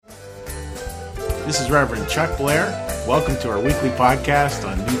This is Reverend Chuck Blair. Welcome to our weekly podcast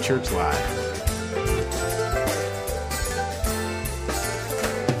on New Church Live.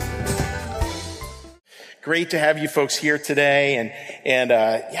 Great to have you folks here today, and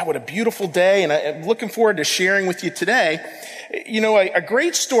what a beautiful day, and I'm looking forward to sharing with you today, a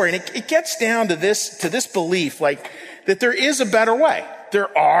great story, and it gets down to this belief, like, that there is a better way.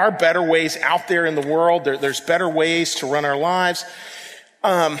 There are better ways out there in the world. There's better ways to run our lives.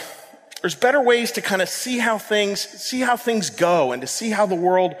 There's better ways to kind of see how things go and to see how the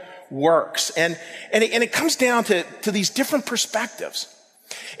world works. And it comes down to these different perspectives.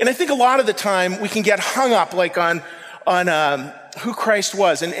 And I think a lot of the time we can get hung up like on who Christ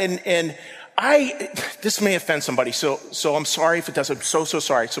was. And this may offend somebody. So I'm sorry if it does. I'm so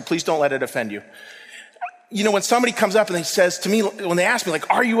sorry. So please don't let it offend you. When somebody comes up and they says to me, when they ask me, like,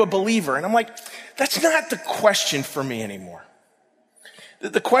 are you a believer? And I'm like, that's not the question for me anymore.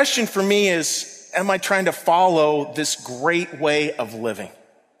 The question for me is, am I trying to follow this great way of living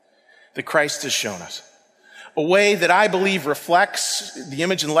that Christ has shown us? A way that I believe reflects the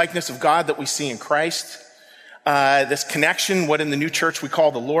image and likeness of God that we see in Christ. This connection, what in the new church we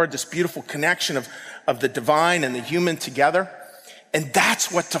call the Lord, this beautiful connection of the divine and the human together. And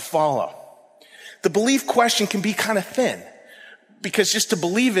that's what to follow. The belief question can be kind of thin, because just to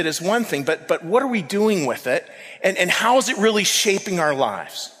believe it is one thing, but what are we doing with it? And how is it really shaping our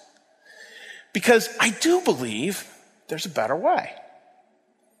lives? Because I do believe there's a better way.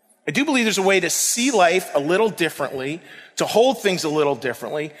 I do believe there's a way to see life a little differently, to hold things a little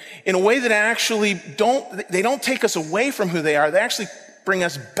differently, in a way that actually don't take us away from who they are. They actually bring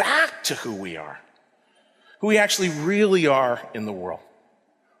us back to who we are, who we actually really are in the world.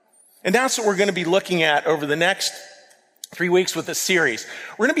 And that's what we're going to be looking at over the next 3 weeks with this series.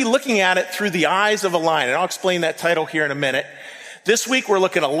 We're going to be looking at it through the eyes of a lion, and I'll explain that title here in a minute. This week, we're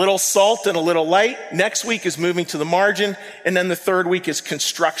looking at a little salt and a little light. Next week is moving to the margin, and then the third week is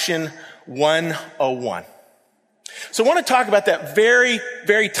construction 101. So I want to talk about that very,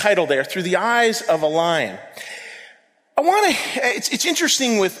 very title there, through the eyes of a lion. It's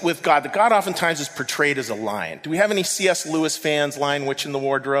interesting with God, that God oftentimes is portrayed as a lion. Do we have any C.S. Lewis fans, Lion, Witch, and the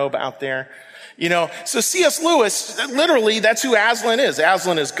Wardrobe out there? So C.S. Lewis, literally, that's who Aslan is.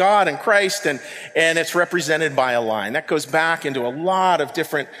 Aslan is God and Christ, and it's represented by a lion. That goes back into a lot of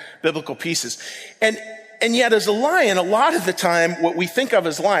different biblical pieces. And yet, as a lion, a lot of the time, what we think of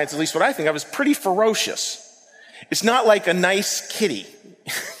as lions, at least what I think of, is pretty ferocious. It's not like a nice kitty.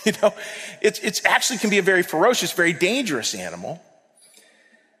 It's actually can be a very ferocious, very dangerous animal.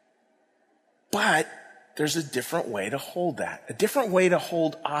 But there's a different way to hold that, a different way to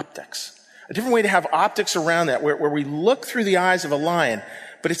hold optics. A different way to have optics around that, where we look through the eyes of a lion,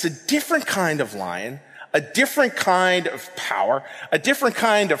 but it's a different kind of lion, a different kind of power, a different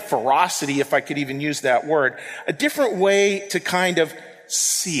kind of ferocity, if I could even use that word, a different way to kind of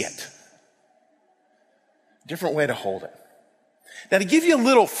see it, a different way to hold it. Now, to give you a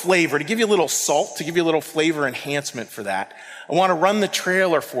little flavor, to give you a little salt, to give you a little flavor enhancement for that, I want to run the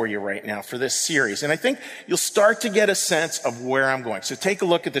trailer for you right now for this series. And I think you'll start to get a sense of where I'm going. So take a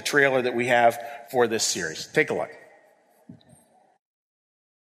look at the trailer that we have for this series. Take a look.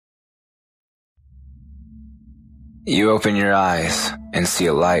 You open your eyes and see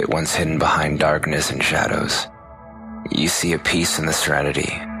a light once hidden behind darkness and shadows. You see a peace in the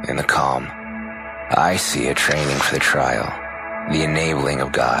serenity, in the calm. I see a training for the trial, the enabling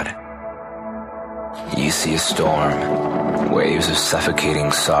of God. You see a storm, waves of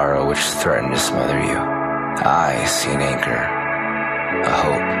suffocating sorrow which threaten to smother you. I see an anchor, a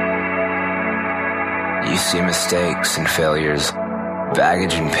hope. You see mistakes and failures,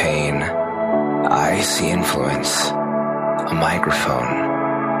 baggage and pain. I see influence, a microphone.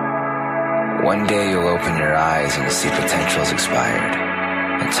 One day you'll open your eyes and see potential's expired,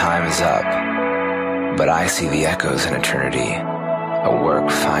 and time is up. But I see the echoes in eternity, a work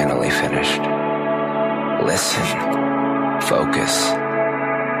finally finished. Listen, focus.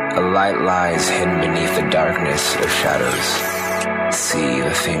 A light lies hidden beneath the darkness of shadows. See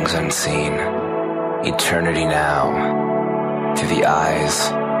the things unseen. Eternity now, through the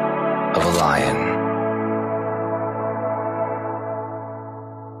eyes of a lion.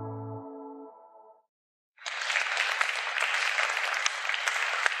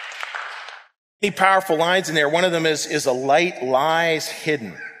 Many powerful lines in there. One of them is a light lies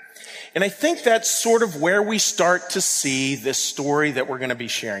hidden. And I think that's sort of where we start to see this story that we're going to be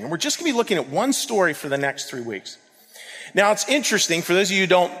sharing. And we're just going to be looking at one story for the next 3 weeks. Now, it's interesting, for those of you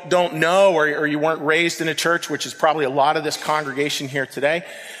who don't know or you weren't raised in a church, which is probably a lot of this congregation here today,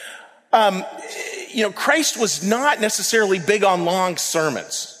 Christ was not necessarily big on long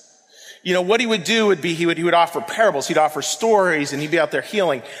sermons. What he would do would be he would offer parables, he'd offer stories, and he'd be out there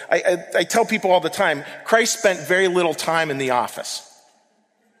healing. I tell people all the time, Christ spent very little time in the office.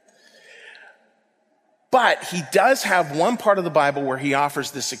 But he does have one part of the Bible where he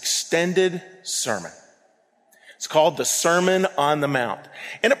offers this extended sermon. It's called the Sermon on the Mount.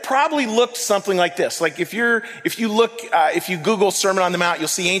 And it probably looked something like this. Like if you Google Sermon on the Mount, you'll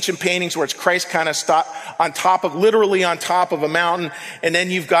see ancient paintings where it's Christ kind of literally on top of a mountain. And then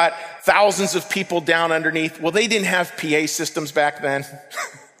you've got thousands of people down underneath. Well, they didn't have PA systems back then.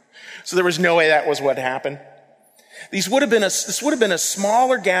 So there was no way that was what happened. This would have been a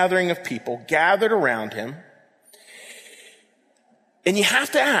smaller gathering of people gathered around him. And you have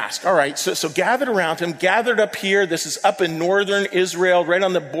to ask, all right, so gathered around him, gathered up here, this is up in northern Israel, right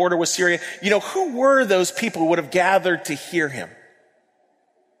on the border with Syria. Who were those people who would have gathered to hear him?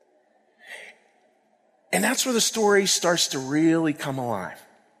 And that's where the story starts to really come alive,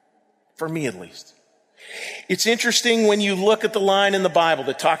 for me at least. It's interesting when you look at the line in the Bible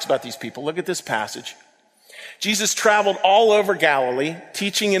that talks about these people. Look at this passage. Jesus traveled all over Galilee,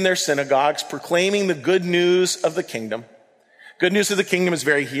 teaching in their synagogues, proclaiming the good news of the kingdom. Good news of the kingdom is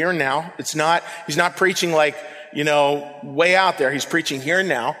very here and now. He's not preaching like, way out there. He's preaching here and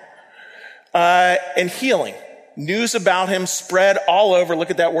now. And healing. News about him spread all over. Look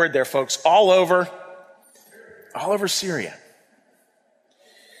at that word there, folks. All over Syria.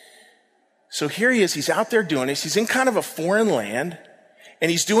 So here he is. He's out there doing this. He's in kind of a foreign land. And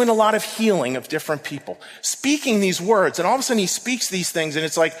he's doing a lot of healing of different people. Speaking these words. And all of a sudden he speaks these things. And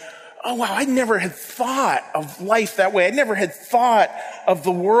it's like, oh, wow, I never had thought of life that way. I never had thought of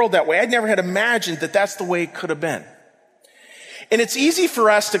the world that way. I never had imagined that that's the way it could have been. And it's easy for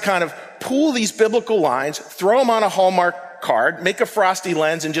us to kind of pull these biblical lines, throw them on a Hallmark card, make a frosty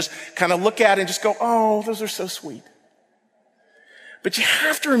lens, and just kind of look at it and just go, oh, those are so sweet. But you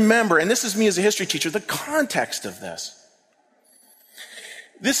have to remember, and this is me as a history teacher, the context of this.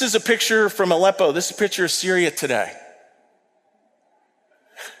 This is a picture from Aleppo. This is a picture of Syria today.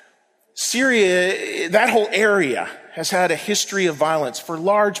 Syria, that whole area has had a history of violence for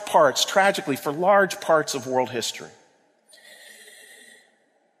large parts, tragically, for large parts of world history.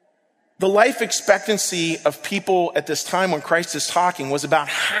 The life expectancy of people at this time when Christ is talking was about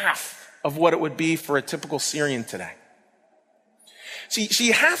half of what it would be for a typical Syrian today. So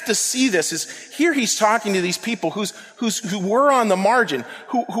you have to see this as here he's talking to these people who were on the margin,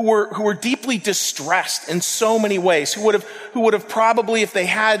 who were deeply distressed in so many ways, who would have probably, if they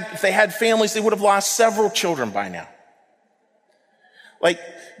had families, they would have lost several children by now. Like,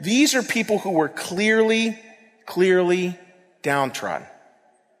 these are people who were clearly downtrodden.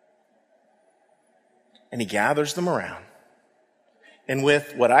 And he gathers them around. And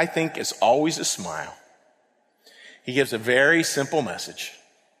with what I think is always a smile, he gives a very simple message.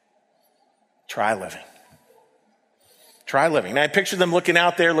 Try living. Try living. Now I picture them looking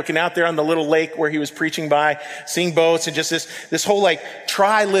out there on the little lake where he was preaching by, seeing boats and just this whole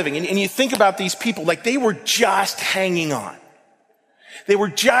try living. And you think about these people, they were just hanging on. They were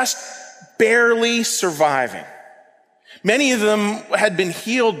just barely surviving. Many of them had been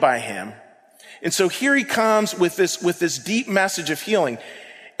healed by him. And so here he comes with this deep message of healing.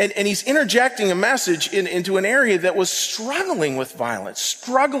 And he's interjecting a message into an area that was struggling with violence,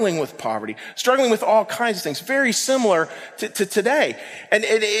 struggling with poverty, struggling with all kinds of things, very similar to today.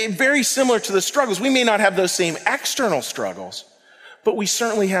 And very similar to the struggles. We may not have those same external struggles, but we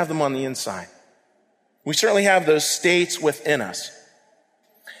certainly have them on the inside. We certainly have those states within us.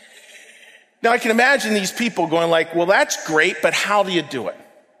 Now I can imagine these people going well, that's great, but how do you do it?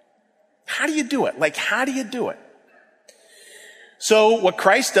 How do you do it? How do you do it? So what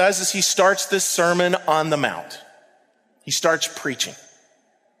Christ does is he starts this Sermon on the Mount. He starts preaching.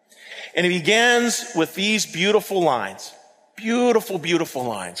 And he begins with these beautiful lines. Beautiful, beautiful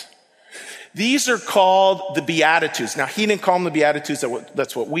lines. These are called the Beatitudes. Now, he didn't call them the Beatitudes.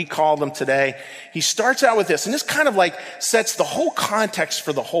 That's what we call them today. He starts out with this, and this kind of sets the whole context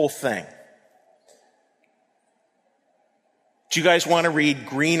for the whole thing. Do you guys want to read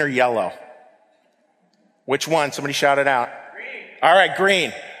green or yellow? Which one? Somebody shout it out. All right,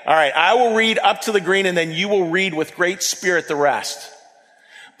 green. All right, I will read up to the green, and then you will read with great spirit the rest.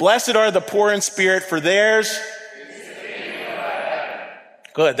 Blessed are the poor in spirit, for theirs is the kingdom of heaven.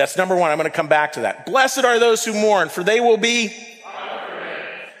 Good, that's number one. I'm going to come back to that. Blessed are those who mourn, for they will be comforted.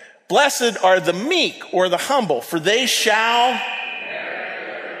 Blessed are the meek or the humble, for they shall...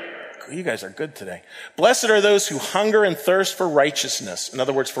 You guys are good today. Blessed are those who hunger and thirst for righteousness. In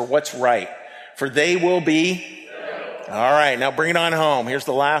other words, for what's right. For they will be... All right, now bring it on home. Here's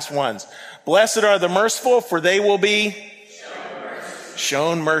the last ones. Blessed are the merciful, for they will be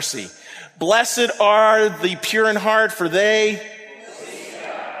shown mercy. Blessed are the pure in heart, for they,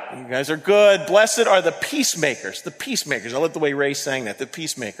 you guys are good. Blessed are the peacemakers. The peacemakers. I love the way Ray sang that. The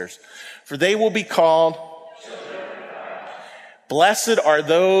peacemakers. For they will be called. Blessed are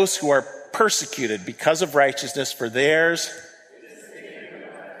those who are persecuted because of righteousness, for theirs.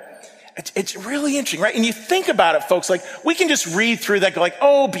 It's really interesting, right? And you think about it, folks, like we can just read through that, go like,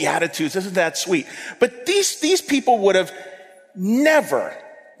 oh, Beatitudes, isn't that sweet? But these people would have never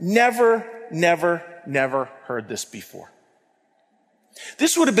heard this before.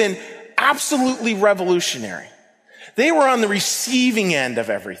 This would have been absolutely revolutionary. They were on the receiving end of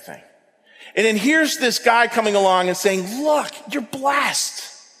everything. And then here's this guy coming along and saying, look, you're blessed.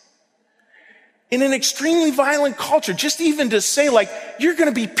 In an extremely violent culture, just even to say like, you're going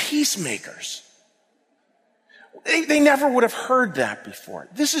to be peacemakers. They never would have heard that before.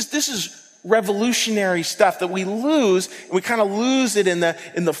 This is revolutionary stuff that we lose. And we kind of lose it in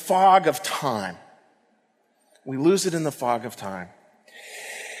the fog of time. We lose it in the fog of time.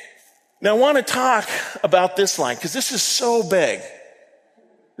 Now I want to talk about this line because this is so big.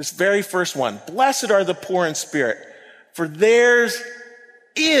 This very first one. Blessed are the poor in spirit, for theirs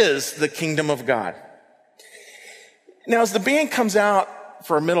is the kingdom of God. Now, as the band comes out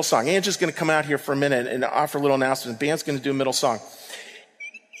for a middle song, Angela's going to come out here for a minute and offer a little announcement. The band's going to do a middle song.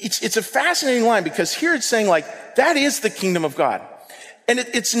 It's a fascinating line because here it's saying like, that is the kingdom of God. And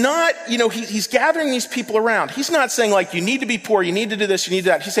it's not, he's gathering these people around. He's not saying like, you need to be poor, you need to do this, you need to do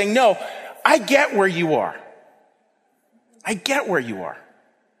that. He's saying, no, I get where you are. I get where you are.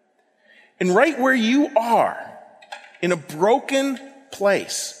 And right where you are, in a broken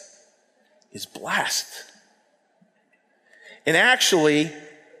place, is blessed. And actually,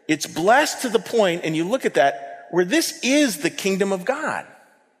 it's blessed to the point, and you look at that, where this is the kingdom of God.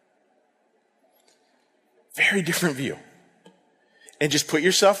 Very different view. And just put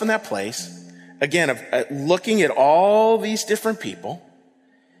yourself in that place, again, of looking at all these different people,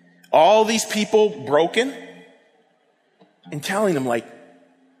 all these people broken, and telling them like,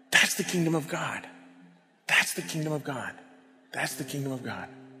 that's the kingdom of God. That's the kingdom of God. That's the kingdom of God.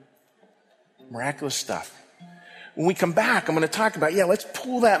 Miraculous stuff. When we come back, I'm going to talk about, let's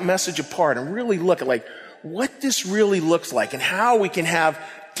pull that message apart and really look at like what this really looks like and how we can have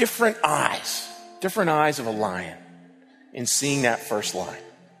different eyes of a lion in seeing that first line.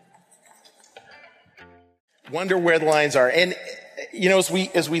 Wonder where the lines are. And,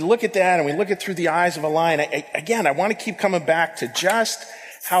 as we look at that and we look at through the eyes of a lion, I want to keep coming back to just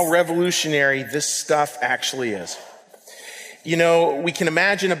how revolutionary this stuff actually is. We can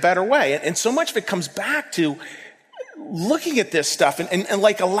imagine a better way. And so much of it comes back to looking at this stuff and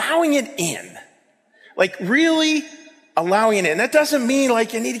like allowing it in. Like really allowing it in. That doesn't mean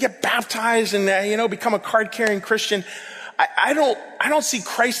like you need to get baptized and, become a card-carrying Christian. I don't see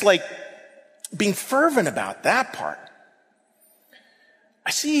Christ like being fervent about that part. I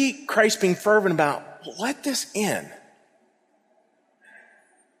see Christ being fervent about, let this in.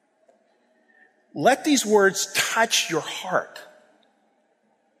 Let these words touch your heart.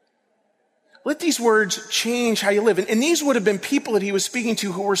 Let these words change how you live. And these would have been people that he was speaking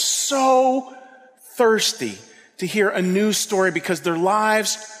to who were so thirsty to hear a new story because their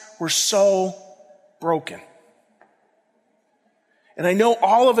lives were so broken. And I know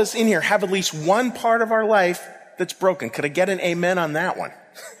all of us in here have at least one part of our life that's broken. Could I get an amen on that one?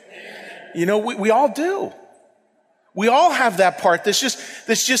 We all do. We all have that part that's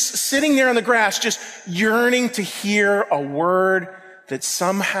just sitting there on the grass, just yearning to hear a word that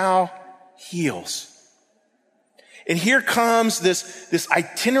somehow heals. And here comes this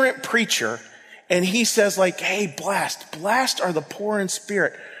itinerant preacher, and he says like, hey, blessed are the poor in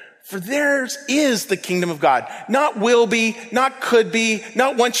spirit, for theirs is the kingdom of God. Not will be, not could be,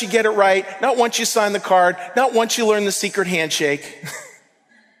 not once you get it right, not once you sign the card, not once you learn the secret handshake.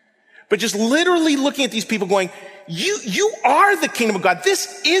 But just literally looking at these people going, you are the kingdom of God.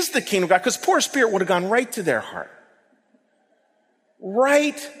 This is the kingdom of God. Because poor spirit would have gone right to their heart.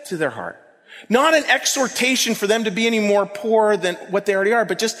 Right to their heart. Not an exhortation for them to be any more poor than what they already are,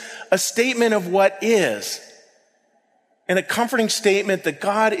 but just a statement of what is. And a comforting statement that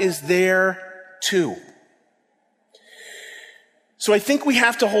God is there too. So I think we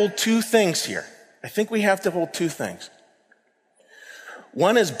have to hold two things here.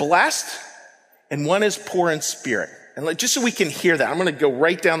 One is blessed and one is poor in spirit. And just so we can hear that, I'm going to go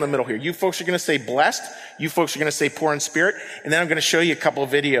right down the middle here. You folks are going to say blessed. You folks are going to say poor in spirit. And then I'm going to show you a couple of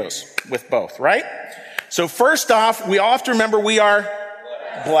videos with both, right? So first off, we all have to remember we are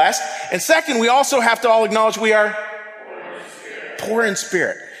blessed. And second, we also have to all acknowledge we are poor in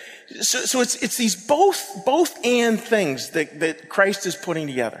spirit. So it's these both and things that Christ is putting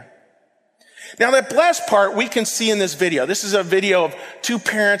together. Now that blessed part we can see in this video. This is a video of two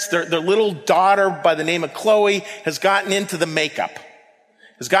parents. Their little daughter by the name of Chloe has gotten into the makeup.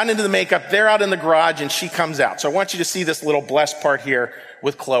 They're out in the garage and she comes out. So I want you to see this little blessed part here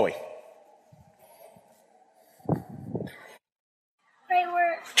with Chloe. Right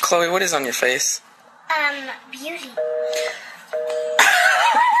where? Chloe, what is on your face? Beauty.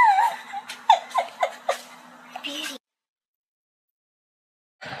 Beauty.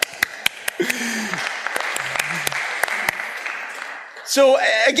 So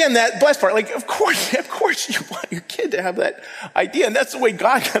again, that blessed part, like, of course you want your kid to have that idea. And that's the way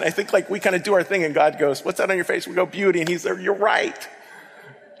God kind of, I think, like, we kind of do our thing and God goes, what's that on your face? We go, beauty. And he's there, you're right.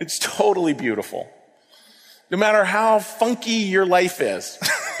 It's totally beautiful. No matter how funky your life is,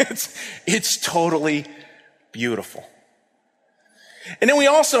 it's totally beautiful. And then we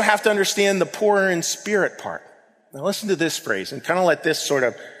also have to understand the poor in spirit part. Now listen to this phrase and kind of let this sort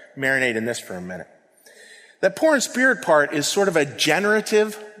of marinate in this for a minute. That poor in spirit part is sort of a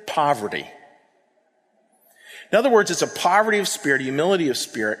generative poverty. In other words, it's a poverty of spirit, humility of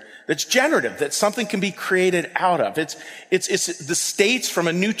spirit that's generative, that something can be created out of. It's the states from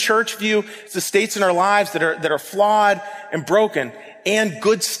a new church view. It's the states in our lives that are flawed and broken, and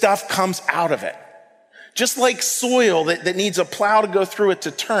good stuff comes out of it. Just like soil that needs a plow to go through it to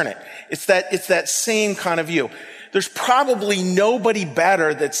turn it. It's that same kind of view. There's probably nobody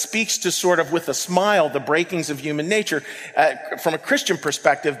better that speaks to sort of with a smile the breakings of human nature from a Christian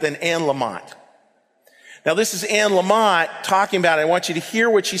perspective than Anne Lamott. Now this is Anne Lamott talking about it. I want you to hear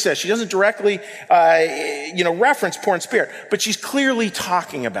what she says. She doesn't directly, reference poor in spirit, but she's clearly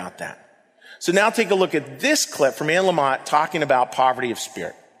talking about that. So now take a look at this clip from Anne Lamott talking about poverty of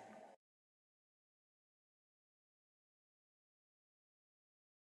spirit.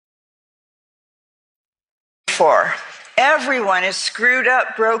 Everyone is screwed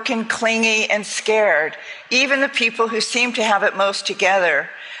up, broken, clingy, and scared. Even the people who seem to have it most together.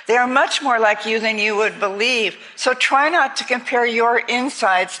 They are much more like you than you would believe. So try not to compare your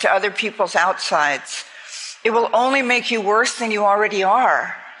insides to other people's outsides. It will only make you worse than you already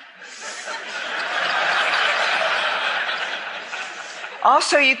are.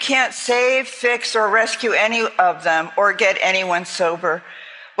 Also, you can't save, fix, or rescue any of them or get anyone sober.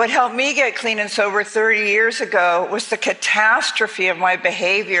 What helped me get clean and sober 30 years ago was the catastrophe of my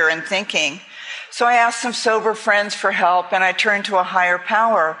behavior and thinking. So I asked some sober friends for help, and I turned to a higher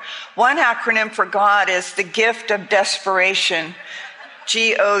power. One acronym for God is the gift of desperation,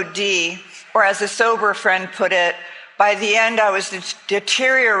 G-O-D, or as a sober friend put it, by the end I was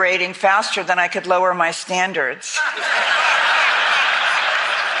deteriorating faster than I could lower my standards.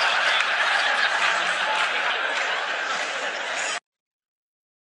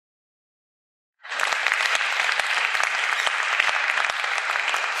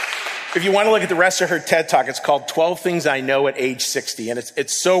 If you want to look at the rest of her TED Talk, it's called 12 Things I Know at Age 60. And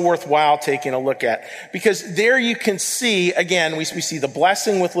it's so worthwhile taking a look at. Because there you can see, again, we see the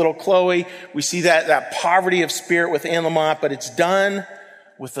blessing with little Chloe. We see that poverty of spirit with Anne Lamott, but it's done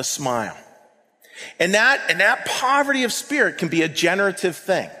with a smile. And that poverty of spirit can be a generative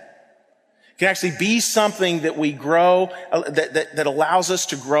thing. It can actually be something that we grow, that allows us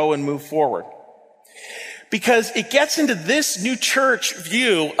to grow and move forward. Because it gets into this new church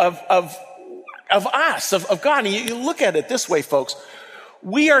view of us, of God. And you look at it this way, folks.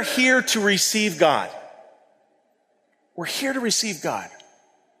 We are here to receive God. We're here to receive God.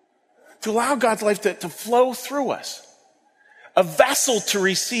 To allow God's life to flow through us. A vessel to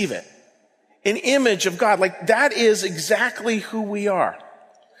receive it. An image of God. Like, that is exactly who we are.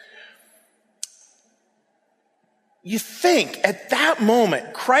 You think at that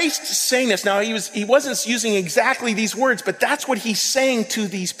moment, Christ saying this, now he wasn't using exactly these words, but that's what he's saying to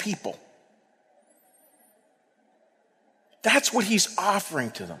these people. That's what he's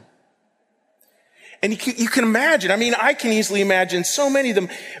offering to them. And you can imagine, I can easily imagine so many of them,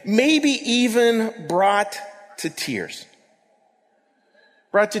 maybe even brought to tears.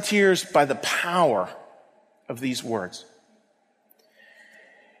 Brought to tears by the power of these words.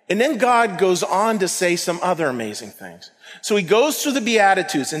 And then God goes on to say some other amazing things. So he goes through the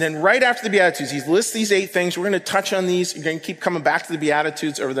Beatitudes, and then right after the Beatitudes, he lists these 8 things. We're going to touch on these. You're going to keep coming back to the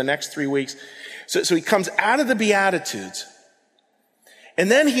Beatitudes over the next 3 weeks. So he comes out of the Beatitudes, and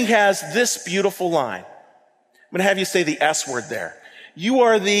then he has this beautiful line. I'm going to have you say the S word there.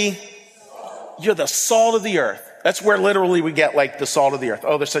 You're the salt of the earth. That's where literally we get like the salt of the earth.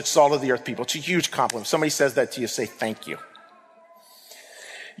 Oh, they're such salt of the earth people. It's a huge compliment. If somebody says that to you, say thank you.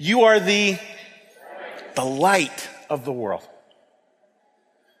 You are the light of the world.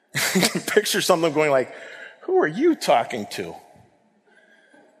 Picture something going like, who are you talking to?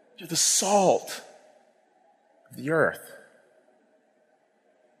 You're the salt of the earth.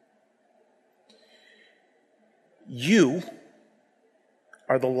 You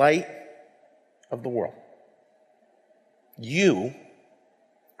are the light of the world. You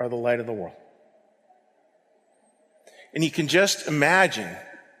are the light of the world. And you can just imagine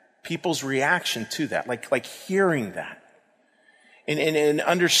people's reaction to that, like hearing that. And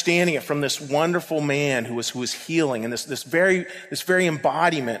understanding it from this wonderful man who was healing, and this very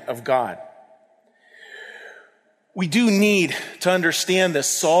embodiment of God. We do need to understand this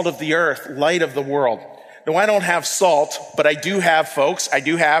salt of the earth, light of the world. Now, I don't have salt, but I do have, folks, I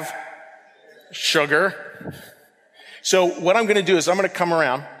do have sugar. So what I'm going to do is I'm going to come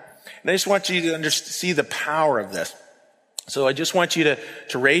around, and I just want you to see the power of this. So I just want you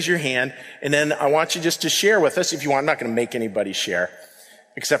to raise your hand, and then I want you just to share with us if you want. I'm not going to make anybody share,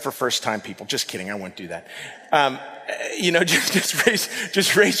 except for first-time people. Just kidding, I won't do that.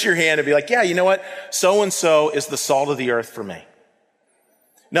 Just raise your hand and be like, yeah, you know what? So-and-so is the salt of the earth for me.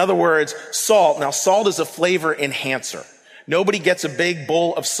 In other words, salt. Now, salt is a flavor enhancer. Nobody gets a big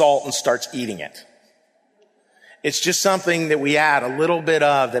bowl of salt and starts eating it. It's just something that we add a little bit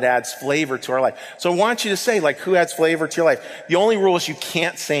of that adds flavor to our life. So I want you to say, who adds flavor to your life? The only rule is you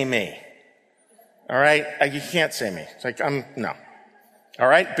can't say me. All right? You can't say me. It's no. All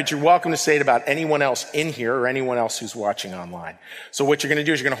right? But you're welcome to say it about anyone else in here or anyone else who's watching online. So what you're going to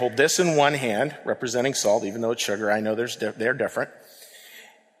do is you're going to hold this in one hand, representing salt, even though it's sugar. I know they're different.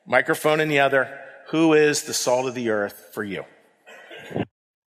 Microphone in the other. Who is the salt of the earth for you?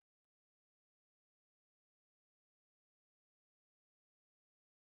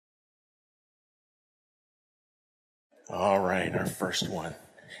 All right, our first one.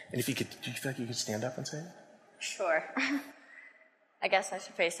 And do you feel like you could stand up and say it? Sure. I guess I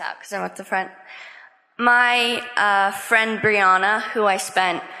should face out because I'm at the front. My friend Brianna, who I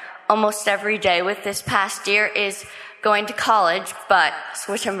spent almost every day with this past year, is going to college,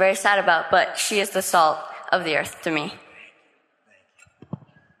 which I'm very sad about, but she is the salt of the earth to me.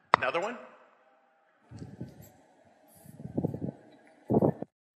 Another one?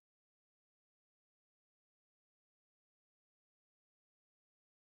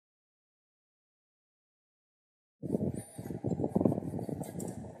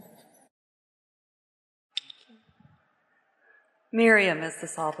 Miriam is the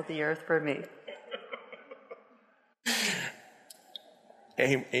salt of the earth for me.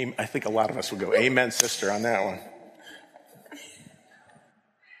 I think a lot of us would go, amen, sister, on that one.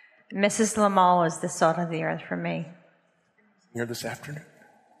 Mrs. Lamal is the salt of the earth for me. Here this afternoon?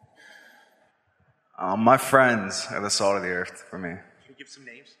 My friends are the salt of the earth for me. Can you give some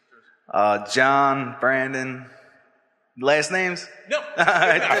names? John, Brandon. Last names? No.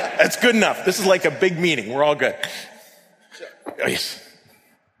 That's good enough. This is like a big meeting. We're all good. Yes.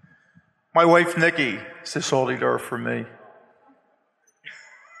 My wife, Nikki, is the salt of the earth for me.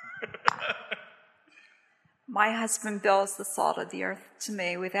 My husband Bill is the salt of the earth to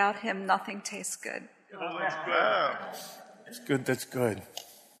me. Without him, nothing tastes good. Oh, that's good. That's good. That's good.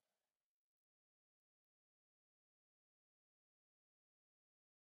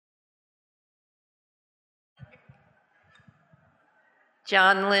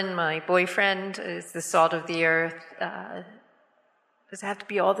 John Lynn, my boyfriend, is the salt of the earth. Does it have to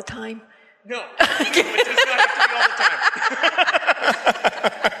be all the time? No, it does not have to be all the time.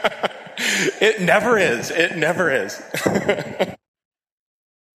 It never is. It never is.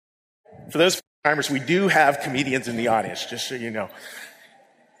 For those timers, we do have comedians in the audience, just so you know.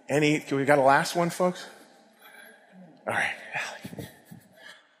 We got a last one, folks? All right, Allie.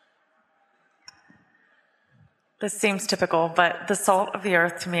 This seems typical, but the salt of the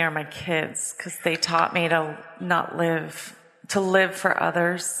earth to me are my kids, because they taught me to live for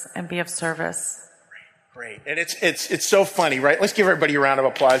others and be of service. Great. And it's so funny, right? Let's give everybody a round of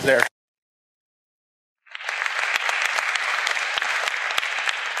applause there.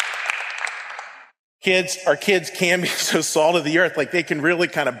 Our kids can be so salt of the earth, they can really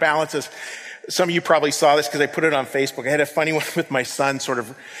kind of balance us. Some of you probably saw this because I put it on Facebook. I had a funny one with my son,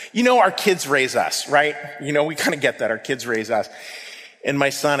 our kids raise us, right? We kind of get that. Our kids raise us. And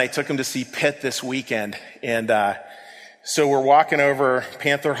my son, I took him to see Pitt this weekend. And so we're walking over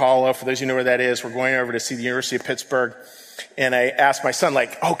Panther Hollow. For those of you who know where that is, we're going over to see the University of Pittsburgh. And I asked my son,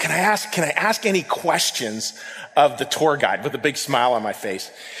 can I ask any questions of the tour guide, with a big smile on my face?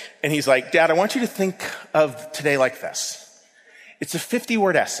 And he's like, Dad, I want you to think of today like this. It's a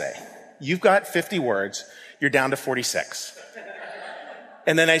 50-word essay. You've got 50 words. You're down to 46.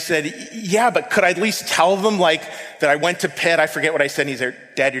 And then I said, yeah, but could I at least tell them that I went to Pitt? I forget what I said. And he's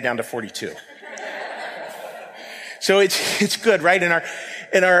like, Dad, you're down to 42. So it's good, right?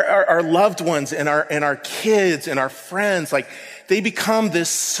 and our loved ones and our kids and our friends, like they become this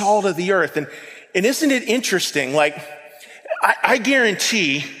salt of the earth. And isn't it interesting? Like I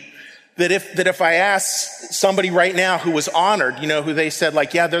guarantee that if I asked somebody right now who was honored, who they said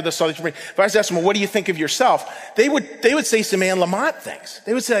like, yeah, they're the salt of the earth. If I was asking them, well, what do you think of yourself? They would say some Anne Lamott things.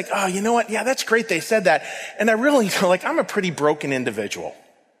 They would say like, oh, you know what? Yeah, that's great. They said that. And I really feel like I'm a pretty broken individual.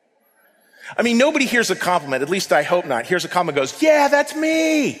 I mean, nobody hears a compliment, at least I hope not, hears a compliment and goes, yeah, that's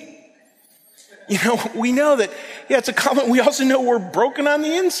me. We know that, yeah, it's a compliment. We also know we're broken on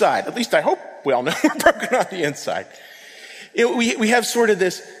the inside. At least I hope we all know we're broken on the inside. We have sort of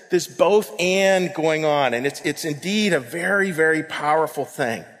this both and going on, and it's indeed a very, very powerful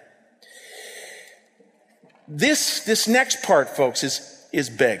thing. This next part, folks, is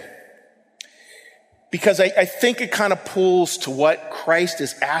big. Because I think it kind of pulls to what Christ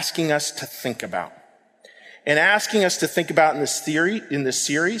is asking us to think about. And asking us to think about in this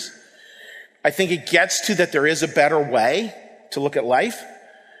series. I think it gets to that there is a better way to look at life.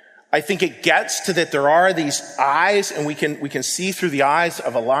 I think it gets to that there are these eyes, and we can see through the eyes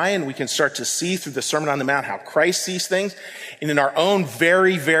of a lion. We can start to see through the Sermon on the Mount how Christ sees things. And in our own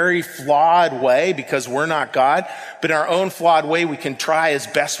very, very flawed way, because we're not God, but in our own flawed way, we can try as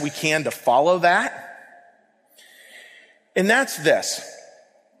best we can to follow that. And that's this.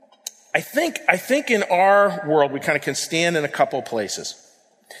 I think in our world, we kind of can stand in a couple of places.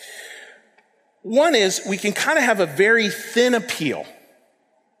 One is we can kind of have a very thin appeal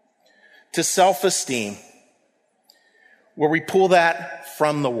to self-esteem where we pull that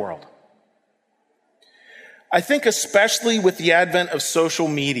from the world. I think especially with the advent of social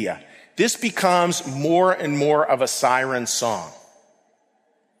media, this becomes more and more of a siren song.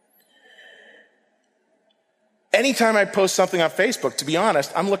 Anytime I post something on Facebook, to be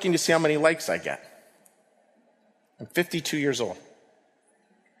honest, I'm looking to see how many likes I get. I'm 52 years old.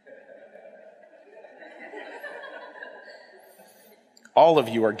 All of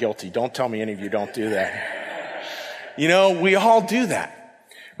you are guilty. Don't tell me any of you don't do that. We all do that,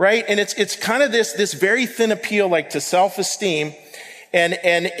 right? And it's kind of this very thin appeal, like to self-esteem, and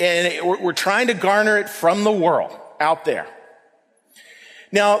we're trying to garner it from the world out there.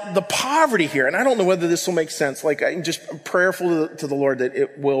 Now, the poverty here, and I don't know whether this will make sense, like I'm just prayerful to the Lord that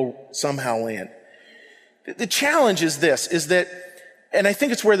it will somehow land. The challenge is this, is that, and I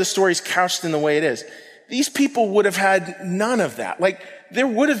think it's where the story's couched in the way it is, these people would have had none of that. Like, there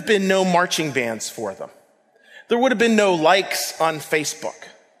would have been no marching bands for them. There would have been no likes on Facebook.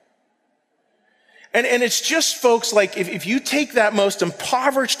 And it's just, folks, like, if you take that most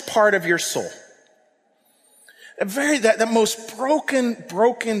impoverished part of your soul, that most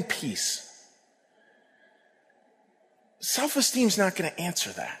broken piece, self-esteem's not going to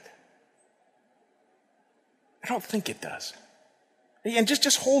answer that. I don't think it does. And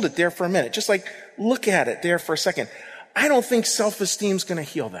just hold it there for a minute. Just like look at it there for a second. I don't think self-esteem's going to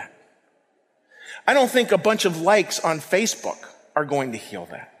heal that. I don't think a bunch of likes on Facebook are going to heal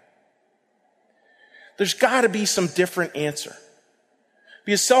that. There's got to be some different answer.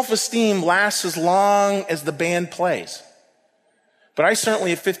 Because self-esteem lasts as long as the band plays. But I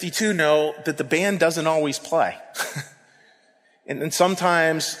certainly at 52 know that the band doesn't always play. And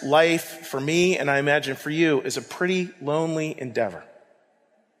sometimes life for me, and I imagine for you, is a pretty lonely endeavor.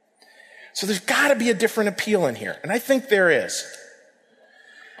 So there's got to be a different appeal in here. And I think there is.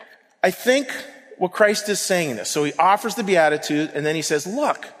 I think what Christ is saying in this. So he offers the Beatitude, and then he says,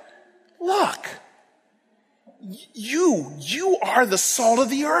 look, you are the salt of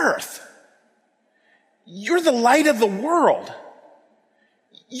the earth. You're the light of the world.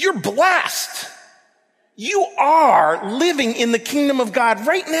 You're blessed. You are living in the kingdom of God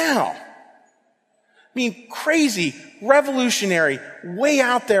right now. I mean, crazy, revolutionary, way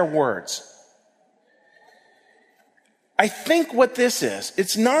out there words. I think what this is,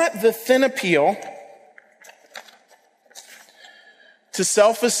 it's not the thin appeal to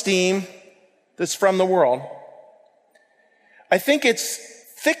self-esteem that's from the world. I think it's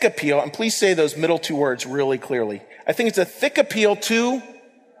thick appeal, and please say those middle two words really clearly. I think it's a thick appeal to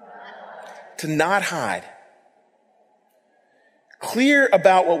not hide. Clear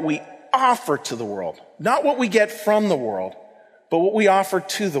about what we offer to the world. Not what we get from the world, but what we offer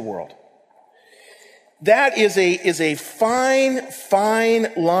to the world. That is a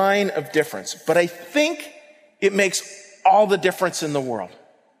fine line of difference. But I think it makes all the difference in the world.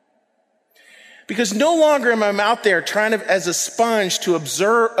 Because no longer am I out there trying to, as a sponge, to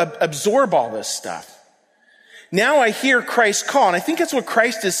absorb all this stuff. Now I hear Christ call, and I think that's what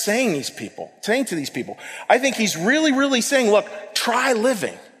Christ is saying to these people. I think he's really, really saying, look, try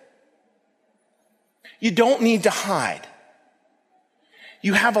living. You don't need to hide.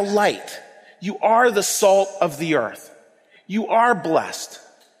 You have a light. You are the salt of the earth. You are blessed.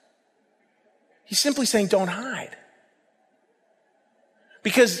 He's simply saying, don't hide.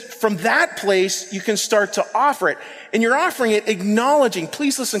 Because from that place, you can start to offer it. And you're offering it acknowledging,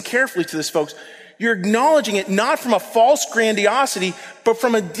 please listen carefully to this, folks. You're acknowledging it not from a false grandiosity, but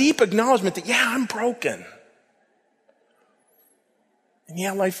from a deep acknowledgement that, yeah, I'm broken. And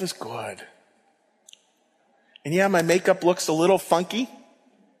yeah, life is good. And yeah, my makeup looks a little funky.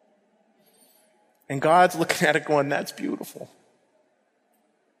 And God's looking at it going, that's beautiful.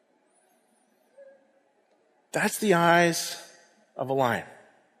 That's the eyes of a lion.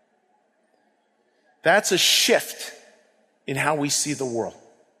 That's a shift in how we see the world.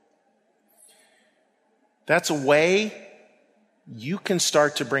 That's a way you can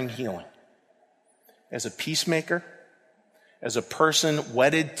start to bring healing. As a peacemaker, as a person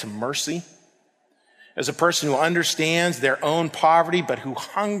wedded to mercy, as a person who understands their own poverty, but who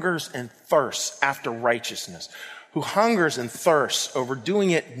hungers and thirsts after righteousness, who hungers and thirsts over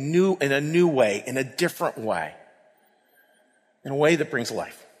doing it new in a new way, in a different way, in a way that brings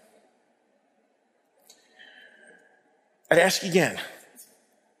life. I'd ask you again,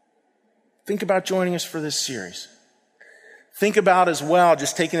 think about joining us for this series. Think about as well,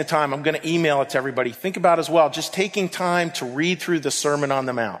 just taking the time, I'm going to email it to everybody. Think about as well, just taking time to read through the Sermon on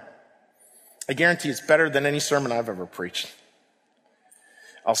the Mount. I guarantee it's better than any sermon I've ever preached.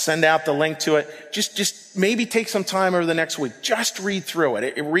 I'll send out the link to it. Just maybe take some time over the next week. Just read through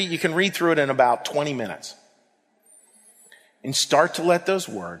it. You can read through it in about 20 minutes. And start to let those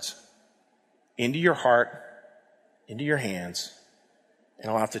words into your heart, into your hands, and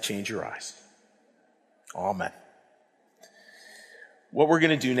allow it to change your eyes. Amen. What we're going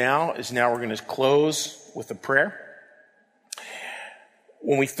to do now is we're going to close with a prayer.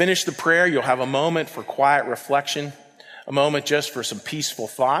 When we finish the prayer, you'll have a moment for quiet reflection, a moment just for some peaceful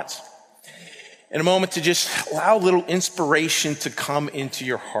thoughts, and a moment to just allow a little inspiration to come into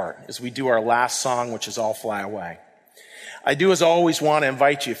your heart as we do our last song, which is I'll Fly Away. I do, as always, want to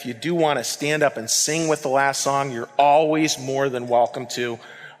invite you, if you do want to stand up and sing with the last song, you're always more than welcome to.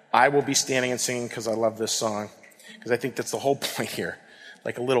 I will be standing and singing because I love this song, because I think that's the whole point here.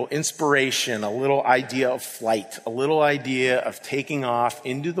 Like a little inspiration, a little idea of flight, a little idea of taking off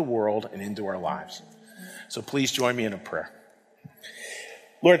into the world and into our lives. So please join me in a prayer.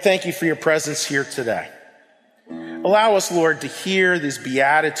 Lord, thank you for your presence here today. Allow us, Lord, to hear these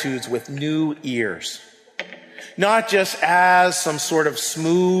Beatitudes with new ears. Not just as some sort of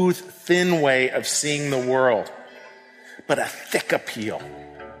smooth, thin way of seeing the world, but a thick appeal.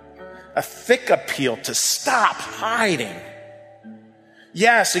 A thick appeal to stop hiding.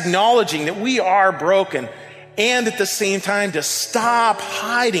 Yes, acknowledging that we are broken, and at the same time to stop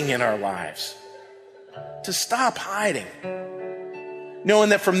hiding in our lives. To stop hiding.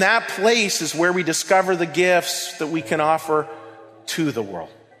 Knowing that from that place is where we discover the gifts that we can offer to the world.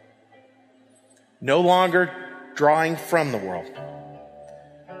 No longer drawing from the world,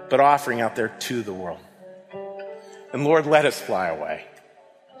 but offering out there to the world. And Lord, let us fly away.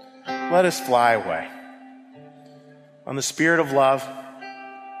 Let us fly away on the spirit of love,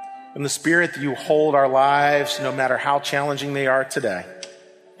 in the spirit that you hold our lives, no matter how challenging they are today.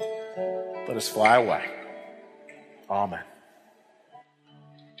 Let us fly away. Amen.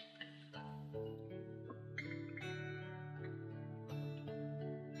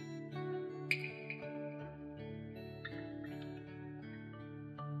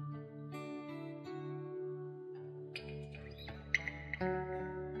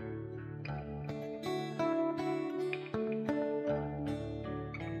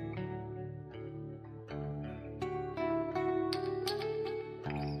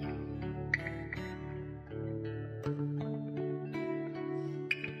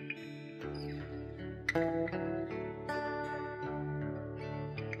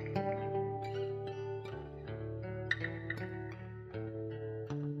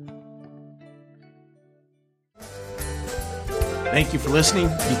 Thank you for listening.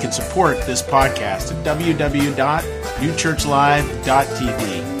 You can support this podcast at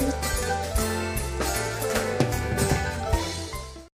www.newchurchlive.tv.